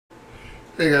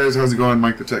Hey guys, how's it going?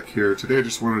 MikeTheTech here. Today I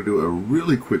just wanted to do a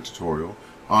really quick tutorial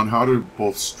on how to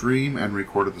both stream and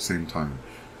record at the same time.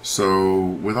 So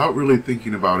without really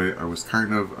thinking about it, I was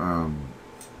kind of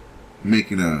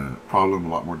making a problem a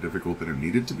lot more difficult than it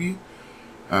needed to be.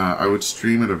 I would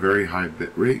stream at a very high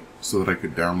bit rate so that I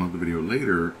could download the video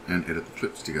later and edit the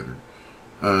clips together.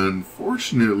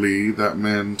 Unfortunately, that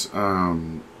meant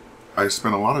I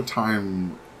spent a lot of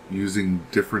time using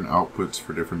different outputs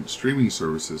for different streaming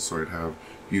services. So I'd have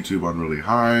YouTube on really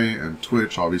high, and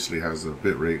Twitch obviously has a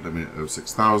bitrate limit of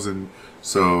 6,000.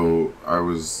 So I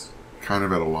was kind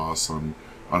of at a loss on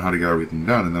how to get everything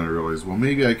done. And then I realized, well,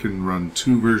 maybe I can run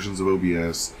two versions of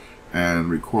OBS and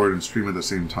record and stream at the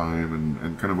same time,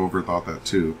 and kind of overthought that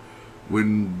too,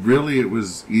 when really it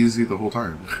was easy the whole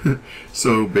time.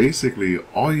 So basically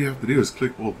all you have to do is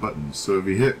click both buttons. So if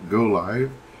you hit go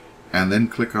live and then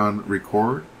click on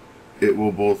record, it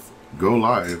will both go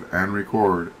live and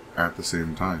record at the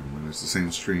same time. When it's the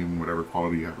same stream, whatever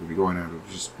quality you happen to be going at, it'll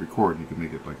just record. You can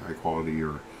make it like high quality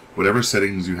or whatever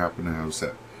settings you happen to have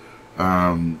set.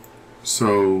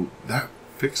 So that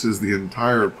fixes the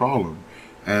entire problem.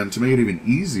 And to make it even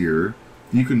easier,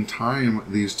 you can time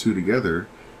these two together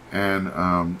and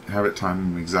have it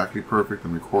time exactly perfect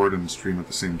and record and stream at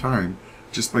the same time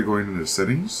just by going into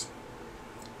settings.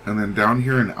 And then down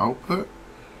here in output,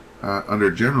 under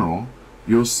general,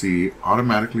 you'll see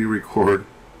automatically record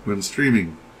when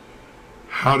streaming.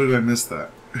 How did I miss that?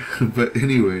 But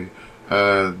anyway,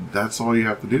 that's all you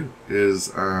have to do is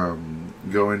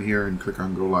go in here and click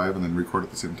on go live and then record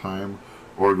at the same time,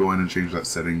 or go in and change that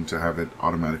setting to have it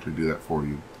automatically do that for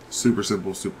you. Super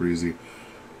simple, super easy.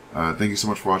 Thank you so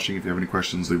much for watching. If you have any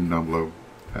questions, leave them down below.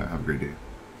 Have a great day.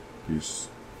 Peace.